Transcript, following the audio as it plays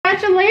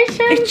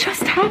congratulations. It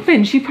just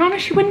happened. She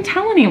promised she wouldn't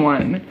tell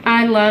anyone.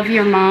 I love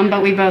your mom,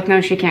 but we both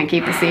know she can't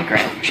keep a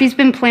secret. She's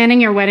been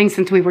planning your wedding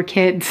since we were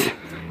kids.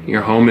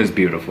 Your home is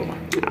beautiful.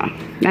 Oh,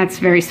 that's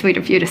very sweet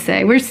of you to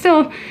say. We're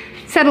still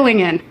settling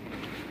in.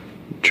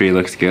 Tree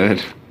looks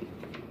good.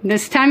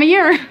 This time of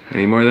year.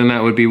 Any more than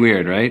that would be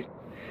weird, right?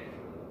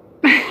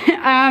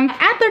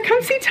 Adler,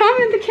 come see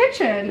Tom in the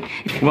kitchen.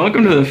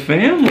 Welcome to the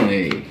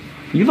family.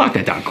 You locked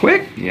that down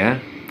quick. Yeah.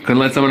 Couldn't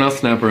let someone else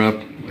snap her up.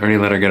 Ernie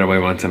let her get away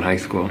once in high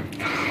school.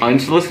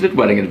 Unsolicited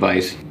wedding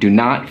advice. Do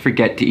not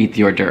forget to eat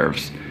the hors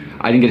d'oeuvres.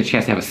 I didn't get a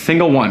chance to have a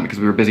single one because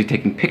we were busy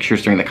taking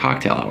pictures during the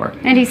cocktail hour.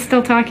 And he's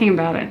still talking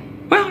about it.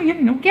 Well, yeah,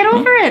 you know. Get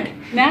over it.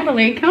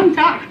 Natalie, come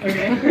talk.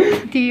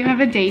 Okay. Do you have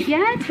a date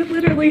yet? It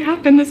literally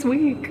happened this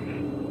week.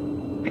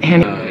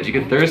 And did you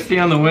get thirsty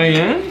on the way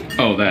in?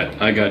 Oh,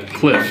 that. I got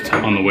cliffed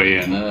on the way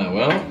in.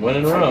 Well, when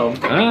in Rome.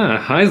 Ah,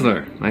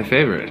 Heisler, my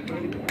favorite.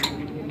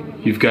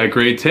 You've got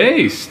great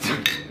taste.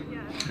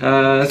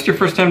 That's your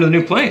first time to the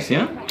new place,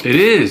 yeah? It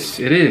is.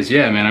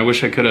 Yeah, man. I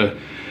wish I could have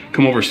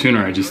come over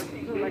sooner. I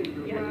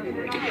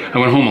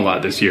went home a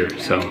lot this year,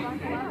 so.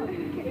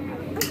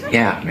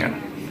 Yeah, man.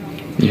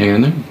 You hanging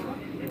in there?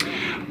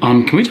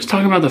 Can we just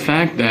talk about the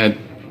fact that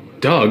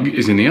Doug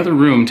is in the other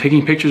room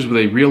taking pictures with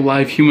a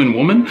real-life human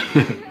woman?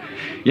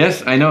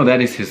 Yes, I know.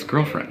 That is his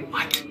girlfriend.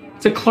 What?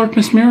 It's a Clark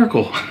Miss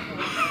Miracle.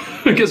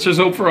 I guess there's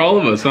hope for all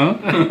of us, huh?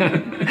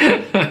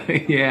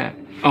 Yeah.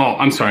 Oh,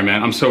 I'm sorry,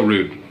 man. I'm so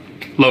rude.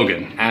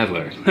 Logan.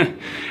 Adler.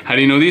 How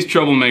do you know these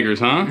troublemakers,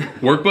 huh?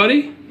 Work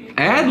buddy?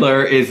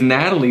 Adler is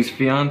Natalie's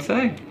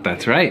fiance.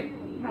 That's right.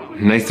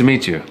 Nice to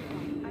meet you.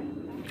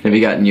 Have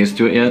you gotten used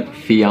to it yet?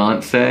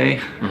 Fiance?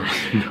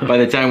 By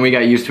the time we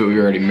got used to it, we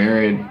were already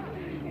married.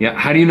 Yeah,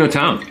 how do you know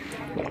Tom?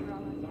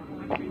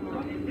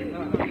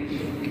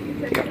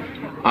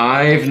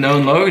 I've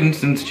known Logan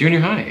since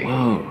junior high.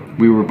 Whoa.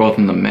 We were both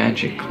in the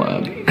magic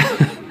club.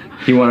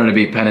 He wanted to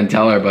be Penn and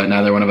Teller, but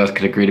neither one of us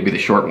could agree to be the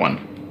short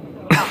one.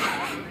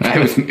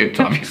 It's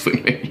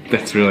obviously me.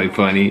 That's really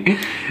funny.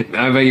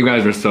 I bet you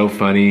guys were so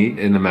funny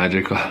in the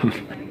Magic Club.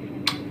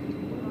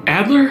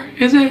 Adler,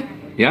 is it?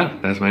 Yeah,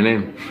 that's my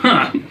name.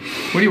 Huh.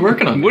 What are you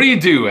working on? What do you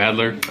do,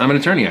 Adler? I'm an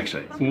attorney,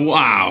 actually.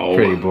 Wow.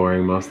 Pretty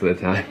boring most of the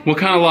time. What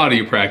kind of law do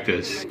you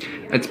practice?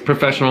 It's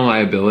professional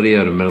liability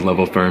at a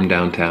mid-level firm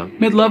downtown.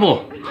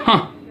 Mid-level.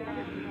 Huh.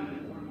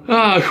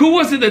 Who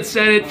was it that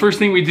said it? First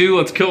thing we do,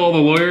 let's kill all the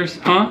lawyers,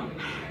 huh?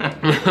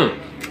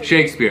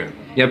 Shakespeare.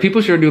 Yeah,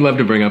 people sure do love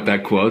to bring up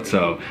that quote,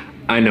 so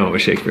I know it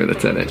was Shakespeare that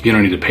said it. You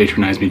don't need to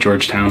patronize me,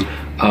 Georgetown.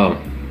 Oh,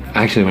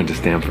 I actually went to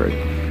Stanford.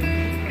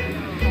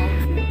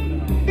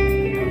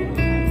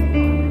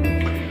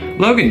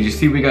 Logan, did you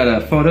see we got a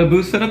photo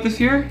booth set up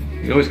this year?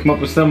 We always come up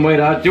with some way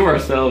to outdo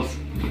ourselves.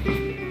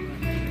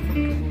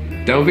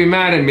 Don't be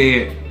mad at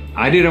me.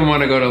 I didn't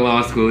want to go to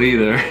law school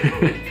either.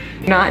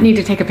 Not need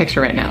to take a picture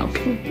right now.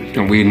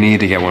 We need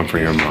to get one for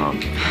your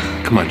mom.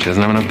 Come on, she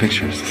doesn't have enough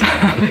pictures.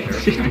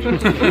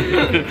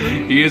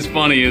 He is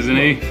funny, isn't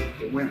he?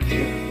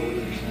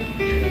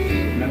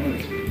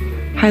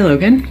 Hi,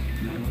 Logan.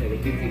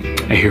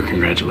 I hear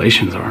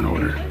congratulations are in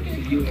order.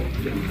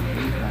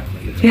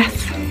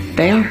 Yes,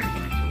 they are.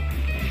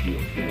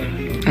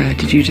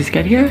 Did you just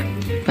get here?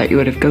 Thought you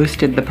would have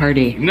ghosted the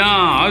party. No,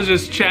 I was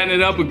just chatting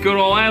it up with good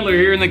old Adler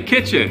here in the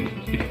kitchen.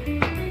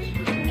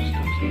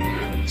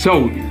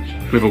 So,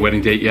 we have a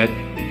wedding date yet?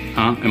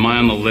 Huh? Am I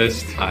on the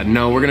list?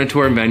 No, we're gonna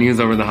tour venues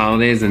over the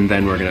holidays and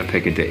then we're gonna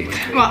pick a date.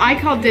 Well, I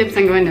called dibs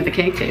on going to the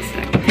cake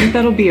tasting. I think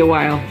that'll be a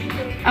while.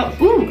 Oh,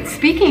 ooh,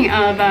 speaking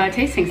of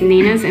tastings,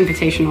 Nina's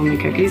invitation-only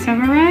cookies have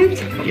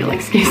arrived. You'll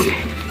excuse me.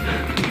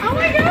 Oh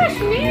my gosh,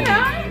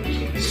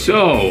 Nina!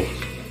 So,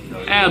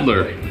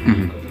 Adler.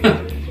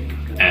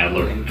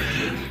 Adler.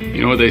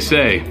 You know what they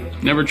say,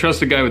 never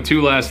trust a guy with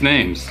two last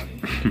names.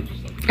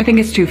 I think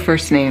it's two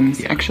first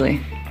names,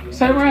 actually. Is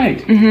that right?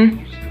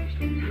 Mm-hmm.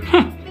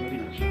 Huh.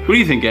 Who do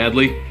you think,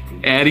 Adley?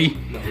 Addie?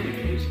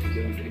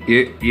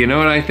 You know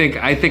what I think?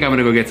 I think I'm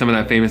gonna go get some of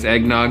that famous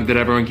eggnog that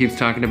everyone keeps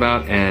talking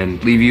about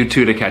and leave you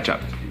two to catch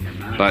up.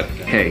 But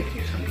hey,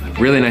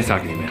 really nice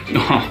talking to you, man.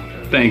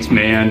 Oh, thanks,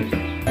 man.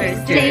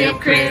 First day of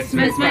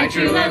Christmas, my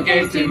true love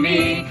gave to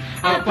me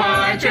a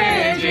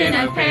partridge in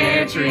a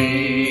pear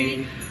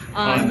tree.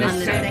 On the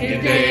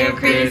second day of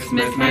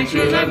Christmas, my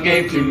true love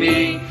gave to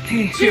me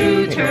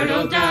two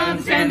turtle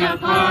doves and a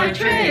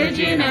partridge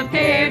in a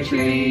pear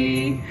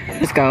tree.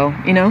 Just go,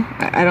 you know?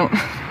 I don't...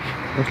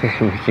 Okay,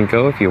 we can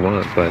go if you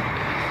want, but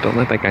don't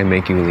let that guy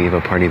make you leave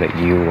a party that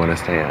you want to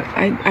stay at.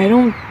 I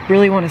don't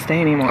really want to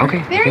stay anymore.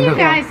 Okay. There you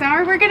guys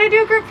are. We're gonna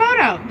do a group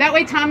photo. That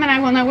way Tom and I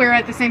will know we're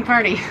at the same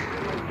party.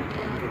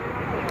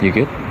 You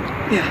good?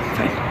 Yeah,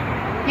 fine.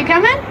 You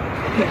coming?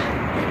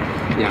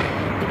 Yeah.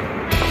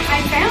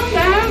 I found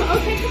them.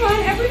 Okay, come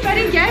on,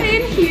 everybody get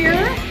in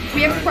here.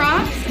 We have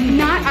props,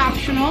 not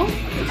optional.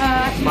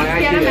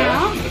 Get them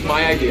out. It's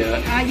my idea.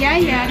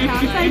 Yeah,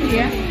 Tom's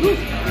idea. Ooh,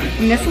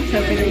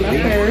 mistletoe, we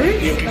love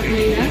birds.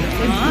 Nina,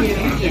 that's you.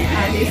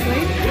 Yeah,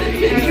 obviously.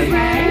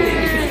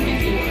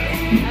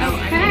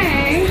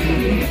 Okay.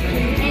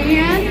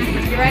 And,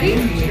 you ready?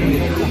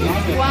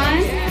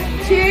 1,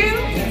 2,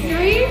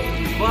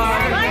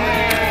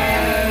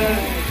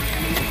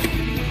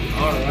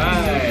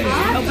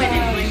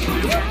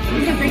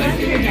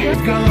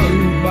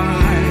 Gone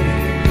by.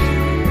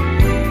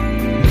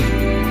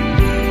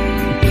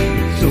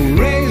 So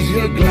raise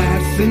your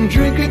glass and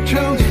drink a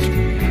toast